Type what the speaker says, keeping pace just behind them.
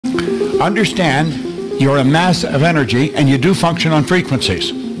Understand, you're a mass of energy and you do function on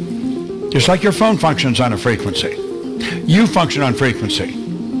frequencies. Just like your phone functions on a frequency. You function on frequency.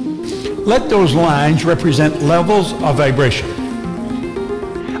 Let those lines represent levels of vibration.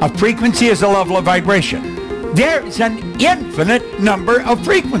 A frequency is a level of vibration. There is an infinite number of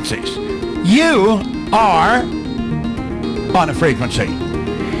frequencies. You are on a frequency.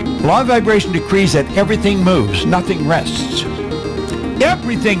 Law of vibration decrees that everything moves, nothing rests.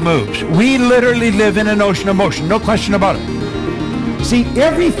 Everything moves. We literally live in an ocean of motion, no question about it. See,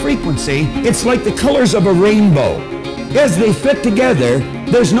 every frequency, it's like the colors of a rainbow. As they fit together,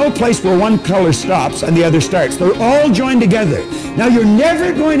 there's no place where one color stops and the other starts. They're all joined together. Now, you're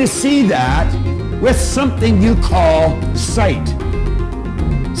never going to see that with something you call sight.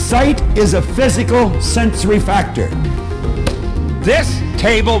 Sight is a physical sensory factor. This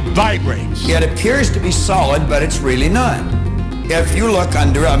table vibrates. It appears to be solid, but it's really not. If you look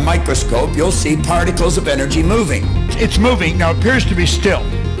under a microscope, you'll see particles of energy moving. It's moving. Now, it appears to be still.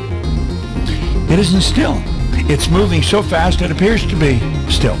 It isn't still. It's moving so fast it appears to be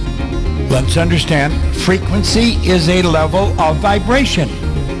still. Let's understand, frequency is a level of vibration.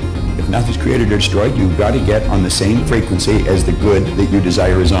 If nothing's created or destroyed, you've got to get on the same frequency as the good that you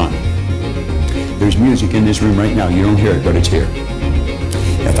desire is on. There's music in this room right now. You don't hear it, but it's here.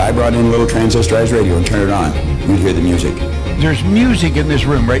 If I brought in a little transistorized radio and turned it on, you'd hear the music. There's music in this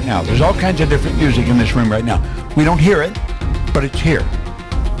room right now. There's all kinds of different music in this room right now. We don't hear it, but it's here.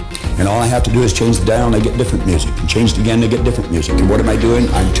 And all I have to do is change the dial and I get different music. And change it again to get different music. And what am I doing?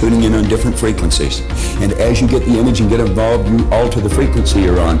 I'm tuning in on different frequencies. And as you get the image and get involved, you alter the frequency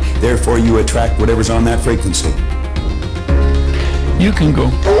you're on. Therefore, you attract whatever's on that frequency. You can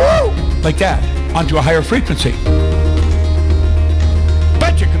go like that onto a higher frequency.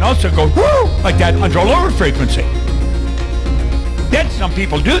 But you can also go like that onto a lower frequency. Then some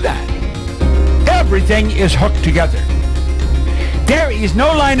people do that. Everything is hooked together. There is no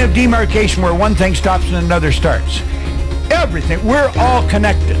line of demarcation where one thing stops and another starts. Everything, we're all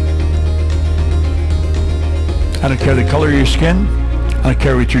connected. I don't care the color of your skin. I don't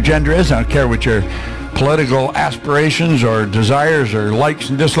care what your gender is. I don't care what your political aspirations or desires or likes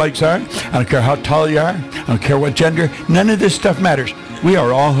and dislikes are. I don't care how tall you are. I don't care what gender. None of this stuff matters. We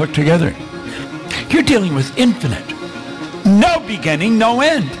are all hooked together. You're dealing with infinite. No beginning, no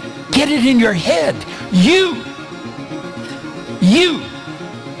end. Get it in your head. You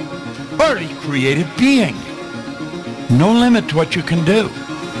are a created being. No limit to what you can do.